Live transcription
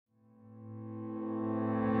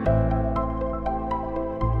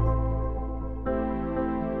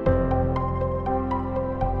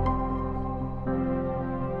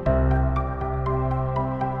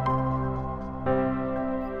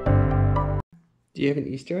Do you have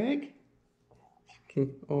an Easter egg?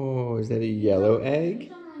 Oh, is that a yellow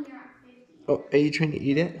egg? Oh, are you trying to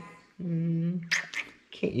eat it? Can't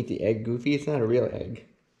eat the egg, Goofy. It's not a real egg.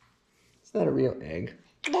 It's not a real egg.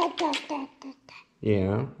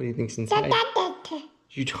 Yeah, what do you think's inside?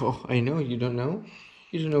 You don't, I know, you don't know?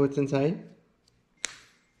 You don't know what's inside?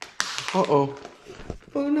 Uh-oh.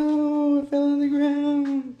 Oh no, it fell on the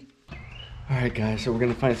ground. Alright guys, so we're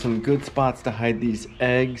gonna find some good spots to hide these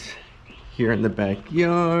eggs here in the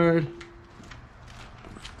backyard.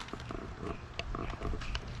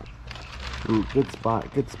 Ooh, good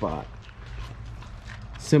spot, good spot.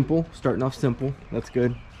 Simple, starting off simple, that's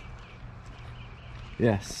good.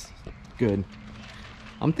 Yes, good.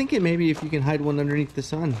 I'm thinking maybe if you can hide one underneath the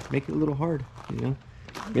sun, make it a little hard, you know?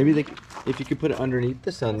 Maybe if you could put it underneath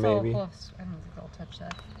the sun, maybe. I don't think I'll touch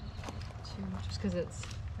that too, just because it's...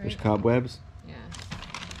 Right? There's cobwebs? Yeah.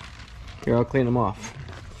 Here, I'll clean them off.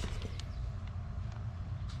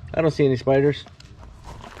 I don't see any spiders.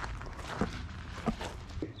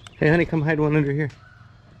 Hey honey, come hide one under here.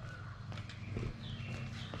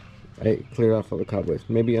 I cleared off all the cobwebs.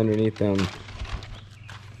 Maybe underneath them.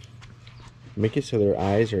 Make it so their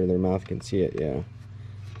eyes or their mouth can see it, yeah.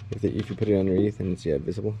 If you put it underneath and it's, yeah,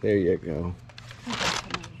 visible. There you go. I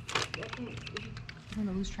don't want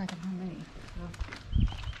to lose track of how many.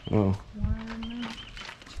 Oh. 1,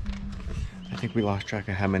 2, I think we lost track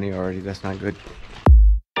of how many already. That's not good.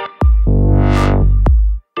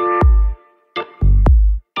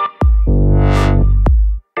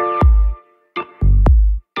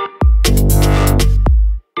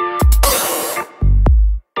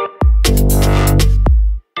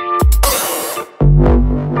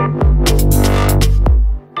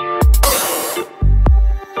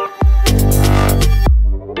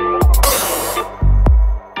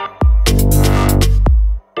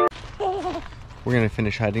 We're gonna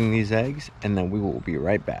finish hiding these eggs and then we will be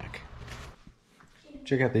right back.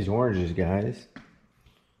 Check out these oranges, guys.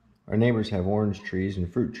 Our neighbors have orange trees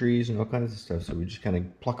and fruit trees and all kinds of stuff, so we just kind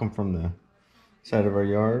of pluck them from the side of our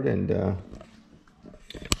yard and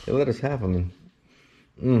they let us have them.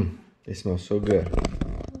 And they smell so good.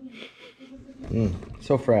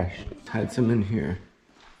 So fresh. Hide some in here.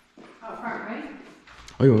 out front, right?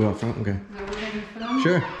 Oh, you want to go out front? Okay. Is that what we're going to put on?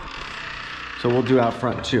 Sure. So we'll do out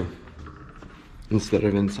front too, instead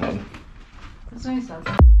of inside. That's nice though.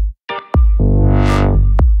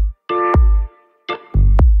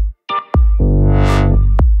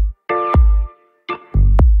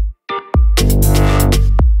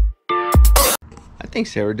 I think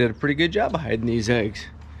Sarah did a pretty good job of hiding these eggs.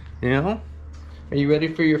 You know? Are you ready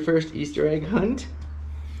for your first Easter egg hunt?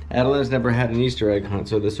 Adeline's never had an Easter egg hunt,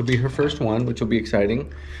 so this will be her first one, which will be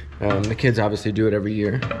exciting. The kids obviously do it every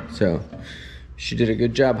year, so she did a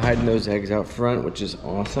good job hiding those eggs out front, which is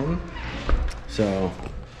awesome. So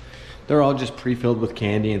they're all just pre-filled with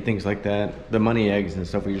candy and things like that. The money eggs and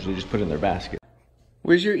stuff we usually just put in their basket.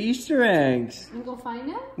 Where's your Easter eggs? You go find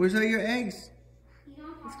them? Where's all your eggs?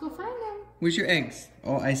 Let's go find them. Where's your eggs?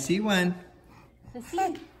 Oh, I see one. Let's see.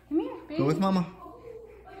 Come here, baby. Go with Mama.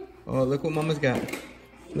 Oh, look what Mama's got.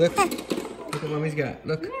 Look. Look what Mommy's got.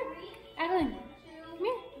 Look. Come here. Adeline. Come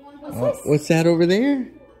here. What's Oh, this? what's that over there?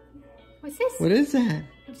 What's this? What is that?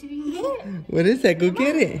 Let's see if you can get it. What is that? Go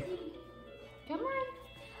get it. Come on.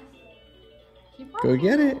 Keep Go walking.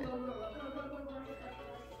 get it.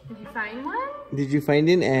 Did you find one? Did you find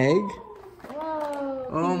an egg? Whoa.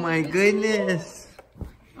 Oh my goodness.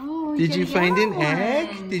 Oh, Did you find an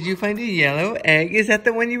egg? Did you find a yellow egg? Is that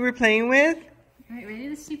the one you were playing with? All right, ready?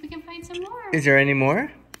 Let's see if we can find some more. Is there any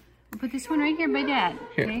more? We'll put this one right here by Dad.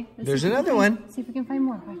 Here. Okay. Let's There's see if we another can one. See if we can find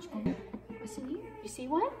more. Watch. What's in here? You see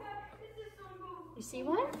one? You see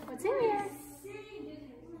one? What's in there?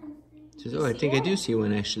 Says, oh, I think I do see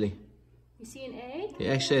one actually. You see an egg?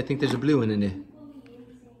 Yeah, actually, I think there's a blue one in there.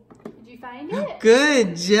 Did you find it?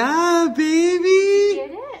 Good job, baby.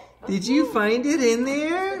 Get it? Did you find it in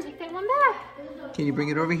there? Take that one back. Can you bring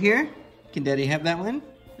it over here? Can Daddy have that one?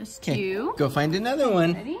 There's Okay, two. go find another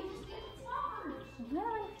one. Ready? No.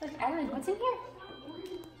 Look, Adeline, what's in here?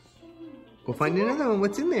 Go find another one.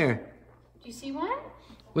 What's in there? Do you see one?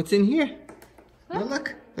 What's in here? Oh,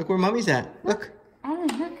 look. Look where Mommy's at. Look.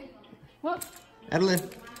 Adeline, look. Whoop. Adeline,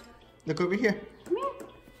 look over here. Come here.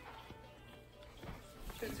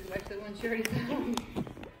 That's exactly the one she already found.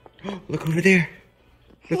 Look over there.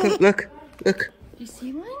 Look, look, look. Do you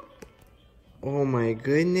see one? Oh my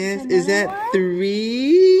goodness. Another Is that one?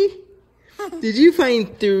 3? Did you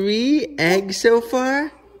find 3 eggs so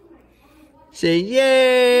far? Say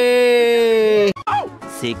yay!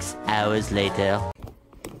 6 hours later.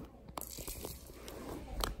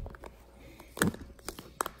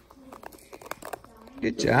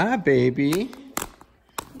 Good job, baby.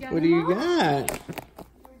 What do you got?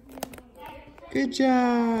 Good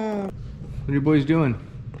job. What are you boys doing?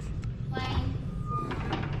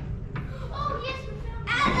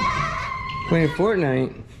 Playing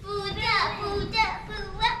Fortnite.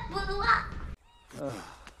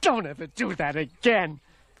 Don't ever do that again.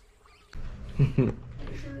 What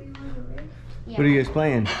are you guys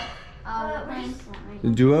playing? We're playing Fortnite. The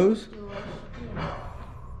duos?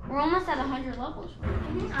 We're almost at 100 levels.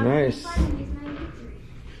 Nice.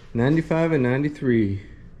 95 and 93.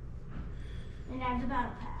 And I have the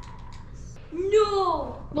battle pass.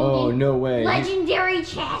 No! Oh, no way. Legendary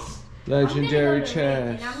chest. Legendary chest.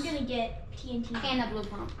 chest. And I'm gonna get TNT. And a blue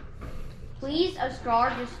pump. Please, a star,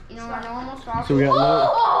 just, you know, a normal star. So we got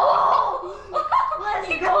Let's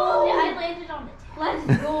go! I landed on it. Let's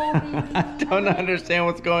go, baby. Don't understand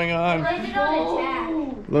what's going on. Landed on it.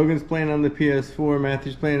 Logan's playing on the PS4.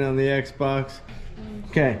 Matthew's playing on the Xbox.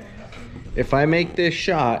 Okay. If I make this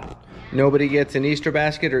shot, nobody gets an Easter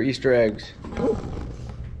basket or Easter eggs.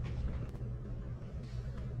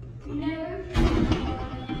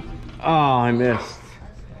 Oh, I missed.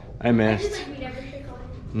 I missed.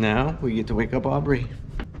 Now we get to wake up Aubrey.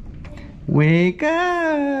 Wake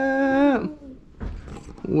up!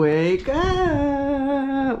 Wake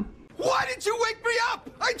up! Why did you wake me up?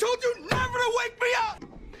 I told you never to wake me up!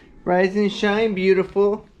 Rise and shine,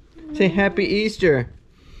 beautiful. Say happy Easter.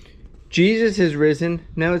 Jesus has risen.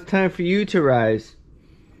 Now it's time for you to rise.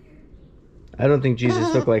 I don't think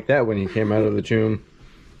Jesus looked like that when he came out of the tomb.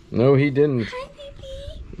 No, he didn't. Hi, baby.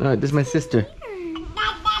 No, this is my sister.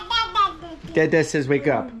 Dad says wake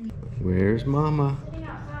up. Where's Mama?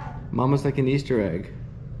 Mama's like an Easter egg.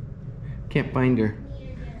 Can't find her.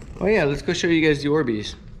 Oh yeah, let's go show you guys the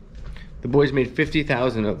Orbeez. The boys made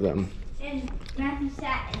 50,000 of them. And Matthew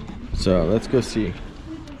sat in them. So let's go see.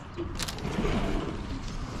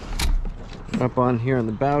 Up on here on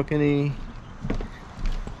the balcony.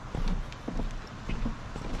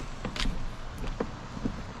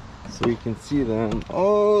 So you can see them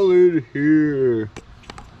all in here.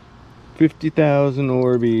 50,000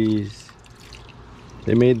 Orbeez.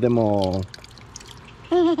 They made them all.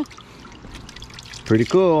 Pretty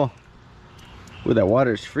cool. Ooh, that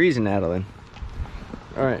water's freezing, Adeline.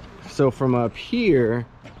 Alright, so from up here,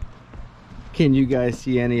 can you guys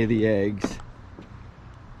see any of the eggs?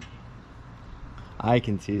 I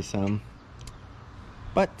can see some.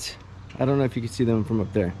 But I don't know if you can see them from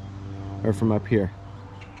up there. Or from up here.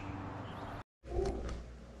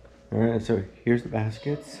 Alright, so here's the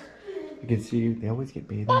baskets. You can see they always get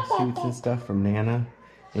bathing suits and stuff from Nana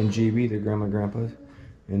and GB, their grandma and grandpa's.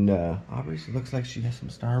 And Aubrey's looks like she has some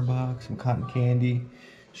Starbucks, some cotton candy.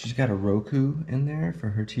 She's got a Roku in there for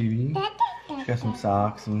her TV. She's got some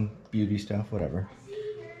socks and beauty stuff, whatever.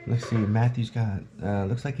 Let's see, Matthew's got,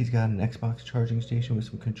 looks like he's got an Xbox charging station with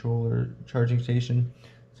some controller charging station,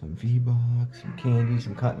 some V-Bucks, some candy,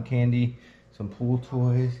 some cotton candy, some pool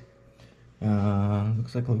toys.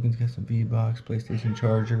 Looks like Logan's got some V-Bucks, PlayStation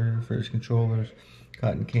charger for his controllers,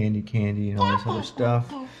 cotton candy, and all this other stuff.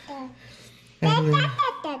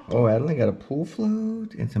 Adeline got a pool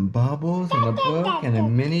float and some bubbles and a book and a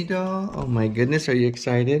mini doll. Oh my goodness, are you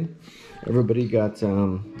excited? Everybody got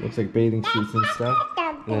looks like bathing suits and stuff.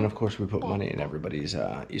 And then of course we put money in everybody's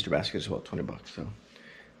Easter basket as well, 20 bucks. So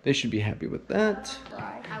they should be happy with that.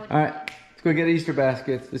 All right, let's go get Easter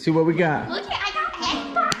baskets. Let's see what we got. Look, I got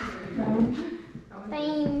Xbox.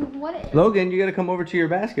 What? Logan, you gotta come over to your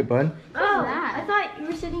basket, bud. Oh, I thought you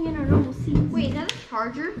were sitting in a normal seat. Wait, is that a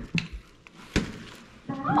charger?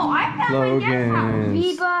 Oh, I found Logan.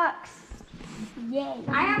 V-Bucks. Yay.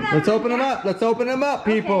 I have that. Let's open them up. Let's open them up,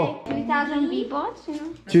 people. Okay. 2,000 V-Bucks, you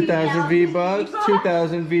know? 2,000 V-Bucks,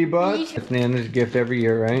 2,000 V-Bucks. It's Nana's gift every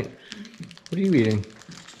year, right? What are you eating?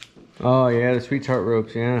 Oh, yeah, the Sweetheart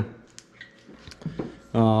ropes, yeah.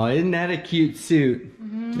 Oh, isn't that a cute suit?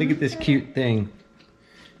 Look at this cute thing.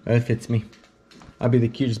 Oh, it fits me. I'll be the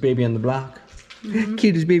cutest baby on the block.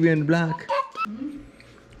 Cutest baby on the block.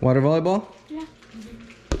 Water volleyball? Yeah.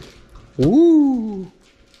 Ooh.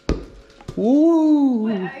 Ooh.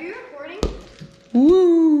 Wait, are you recording?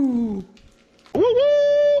 Woo.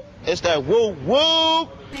 It's that woo woo!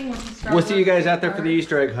 We'll see you guys out there for the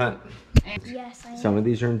Easter egg hunt. Yes, I am. Some of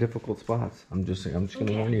these are in difficult spots. I'm just gonna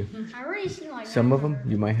warn you. I already see like Some of them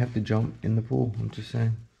you might have to jump in the pool. I'm just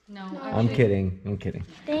saying. No. I'm kidding. I'm kidding.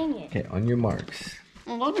 Dang it. Okay, on your marks.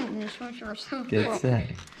 I'm looking at this one or something. Get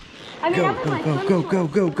set. I mean, Go, that was go, my go, son's go, one. go,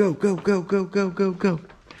 go, go, go, go, go, go, go, go.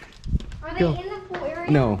 Are they Go. in the pool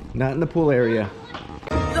area? No, not in the pool area.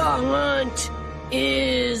 The hunt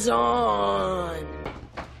is on.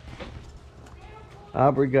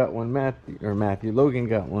 Aubrey got one. Logan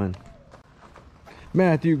got one.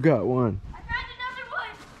 Matthew got one. I found another one.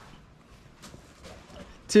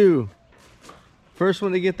 2. First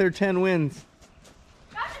one to get their 10 wins.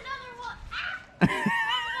 Found another one. Ah! Found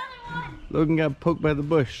another one. Logan got poked by the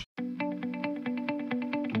bush.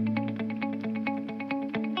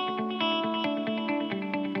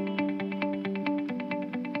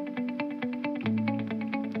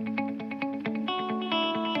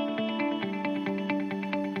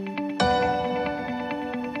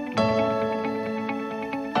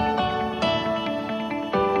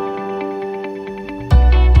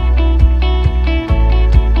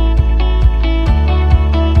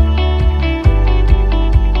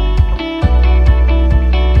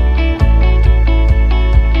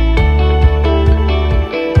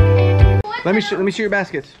 Let me see your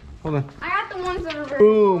baskets. Hold on. I got the ones that are very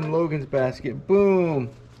Boom, Logan's basket. Boom.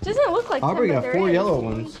 Doesn't look like Aubrey 10, got but 4 there yellow is.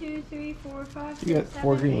 ones. 1, 2, 3, 4, 5, You got 6,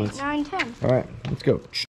 4 7, green 8, ones. 9, 10. All right, let's go.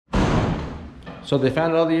 So they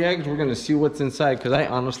found all the eggs. We're gonna see what's inside because I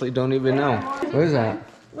honestly don't even know. What is that?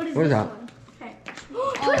 What is What is this that? one? Okay.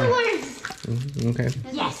 Twizzlers! Okay.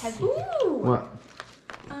 Yes. Ooh. What?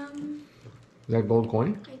 Is that gold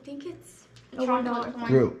coin? I think it's a $1 coin.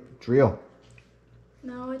 True. It's real.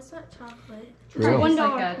 No, it's not chocolate. It's real. $1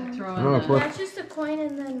 Like a coin. throw No, in it's the... worth- That's just a coin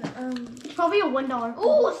and then it's probably a $1 coin.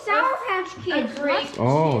 Ooh, Sour Patch Kids. A grape.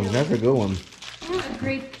 Oh, that's a good one. A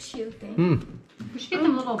grape chew thing. We should get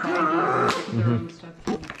them little bags with their own stuff.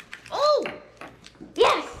 Oh!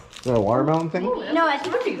 Yes! Is that a watermelon thing? No, I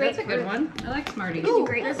think it's a Smarties, that's a grapefruit. good one. I like Smarties. Ooh,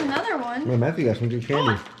 there's another one. Yeah, Matthew got some good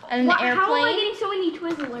candy. And an airplane. How am I getting so many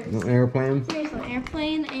Twizzlers? No airplane. Seriously, an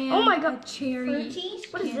airplane and Oh my God. a cherry.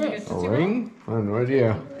 Fruities? What is this? A ring? I have no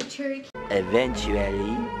idea. A cherry.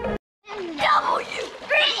 Eventually.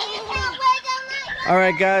 All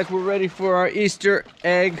right, guys, we're ready for our Easter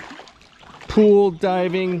egg pool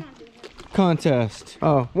diving contest.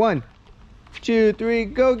 Oh, 1, 2, 3,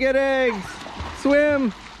 go get eggs!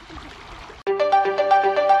 Swim!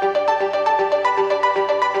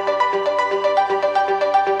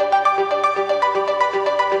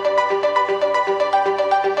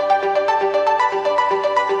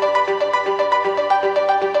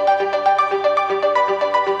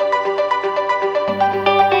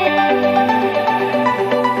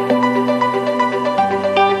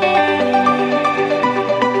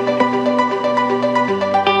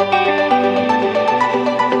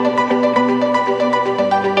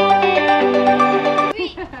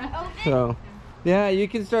 So, yeah, you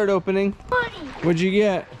can start opening. What'd you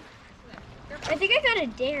get? I think I got a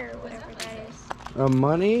dare, whatever that is. A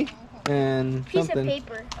money and Piece something. of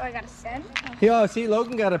paper. Oh, I got a cent. Yeah, see,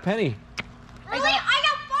 Logan got a penny. Really?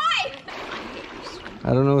 I got 5!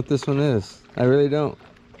 I don't know what this one is. I really don't.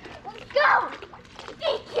 Let's go!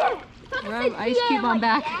 Thank you! Rub ice cube on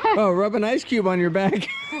back. Oh, rub an ice cube on your back.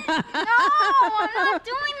 No, I'm not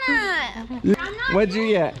doing that. I'm not What'd you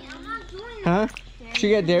doing get? it. I'm not doing it. Huh?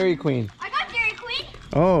 She got Dairy Queen. I got Dairy Queen.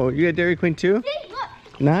 Oh, you got Dairy Queen too? See,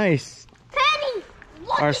 look. Nice. Penny.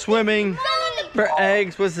 Look Our at swimming this. for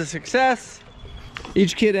eggs was a success.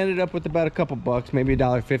 Each kid ended up with about a couple bucks, maybe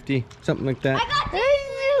 $1.50, something like that. I got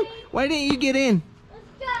this. Why didn't you get in?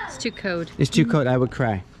 It's too cold. It's too cold. I would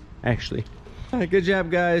cry, actually. All right, good job,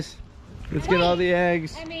 guys. Let's get all the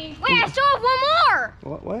eggs. Wait, I still have one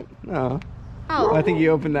more. What? No. Oh. I think you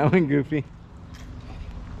opened that one, Goofy.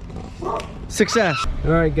 Success.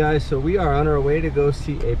 All right, guys, so we are on our way to go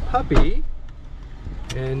see a puppy.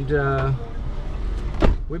 And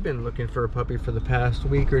we've been looking for a puppy for the past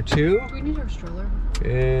week or two. Do we need our stroller?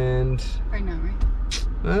 And Right now,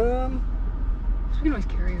 right? We can always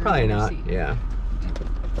carry her. probably in our not, seat. yeah.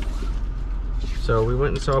 So we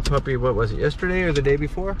went and saw a puppy, what was it, yesterday or the day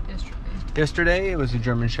before? Yesterday. Yesterday. It was a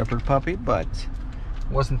German Shepherd puppy, but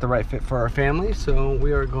wasn't the right fit for our family, so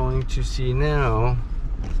we are going to see now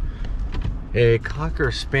a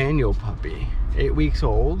Cocker Spaniel puppy, 8 weeks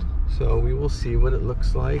old. So we will see what it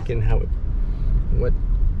looks like and how it,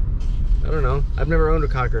 I don't know. I've never owned a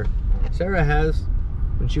Cocker. Sarah has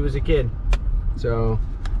when she was a kid, so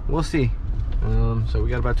we'll see. So we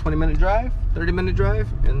got about 20-minute drive, 30-minute drive,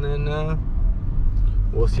 and then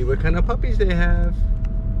we'll see what kind of puppies they have.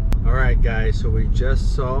 All right, guys, so we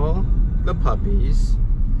just saw the puppies,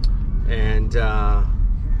 and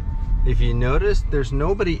if you notice, there's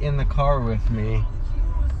nobody in the car with me,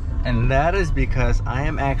 and that is because I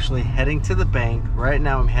am actually heading to the bank right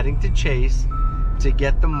now. I'm heading to Chase to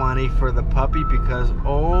get the money for the puppy because,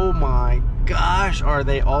 oh my gosh, are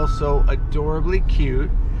they all so adorably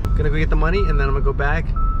cute. I'm gonna go get the money, and then I'm gonna go back,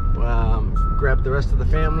 grab the rest of the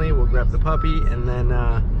family, we'll grab the puppy, and then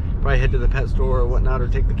probably head to the pet store or whatnot, or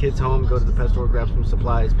take the kids home, go to the pet store, grab some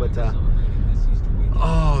supplies. But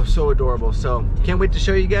oh, so adorable. So can't wait to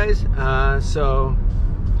show you guys. So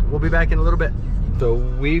we'll be back in a little bit. So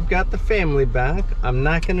we've got the family back. I'm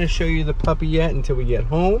not going to show you the puppy yet until we get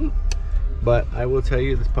home, but I will tell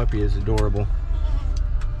you this puppy is adorable.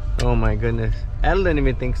 Oh my goodness. Adel didn't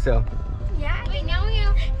even think so. Yeah, wait, now we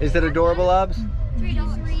have... Is that adorable, Obs?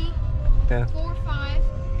 $3, Yeah. 4, 5,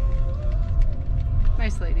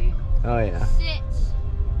 Nice lady. Oh yeah. 6,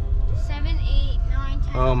 7, 8, 9,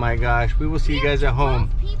 10. Oh my gosh. We will see you guys at home.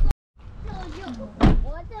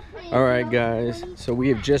 All right, guys. So we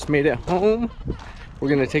have just made it home. We're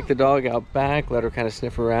gonna take the dog out back, let her kind of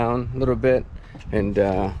sniff around a little bit, and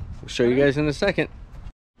we'll show you guys in a second.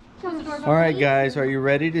 All right, guys. Are you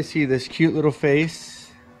ready to see this cute little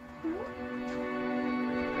face?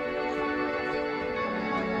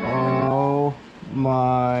 Oh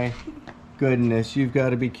my goodness. You've got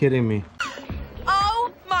to be kidding me.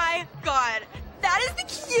 Oh my god. That is the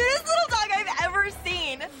cutest little dog I've ever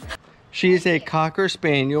seen. She is a Cocker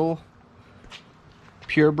Spaniel,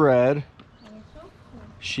 purebred.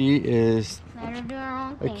 She is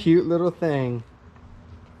a cute little thing.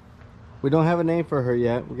 We don't have a name for her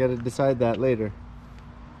yet. We got to decide that later.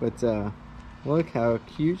 But look how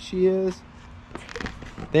cute she is.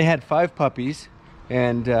 They had 5 puppies,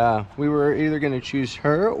 and we were either going to choose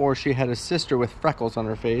her, or she had a sister with freckles on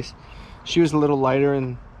her face. She was a little lighter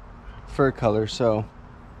in fur color, so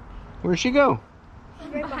where'd she go?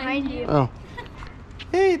 Right behind you. Oh.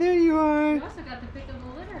 Hey, there you are. You also got the pick of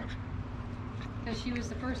the litter. Because she was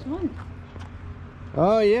the first one.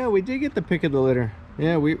 Oh yeah, we did get the pick of the litter.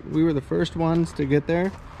 Yeah, we were the first ones to get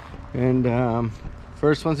there, and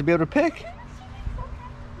first ones to be able to pick.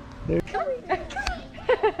 There.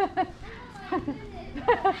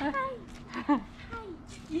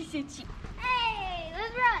 Hey,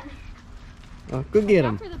 let's run. Oh, go get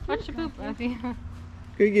him. Watch the poop, Effie.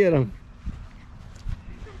 Go get him.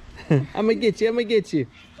 I'm gonna get you. I'm gonna get you.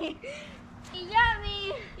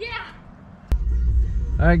 Yummy. Yeah.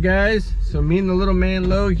 All right, guys. So me and the little man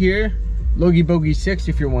Logie here, Logie Bogie 6,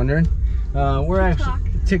 if you're wondering. We're actually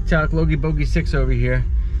TikTok Logie Bogie 6 over here.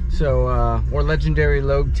 So or Legendary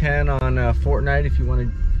Logue 10 on Fortnite if you want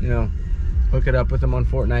to, you know, hook it up with them on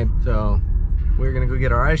Fortnite. So we're gonna go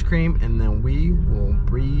get our ice cream, and then we will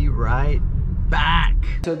be right back.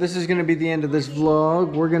 So this is gonna be the end of this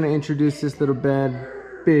vlog. We're gonna introduce this little bad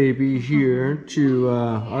baby here to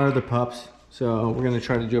our other pups. So we're gonna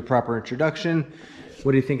try to do a proper introduction.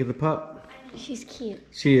 What do you think of the pup? She's cute.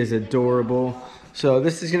 She is adorable. So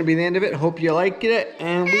this is gonna be the end of it. Hope you like it,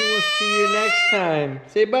 and we will see you next time.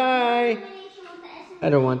 Say bye. I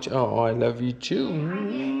don't want you. Oh, I love you too.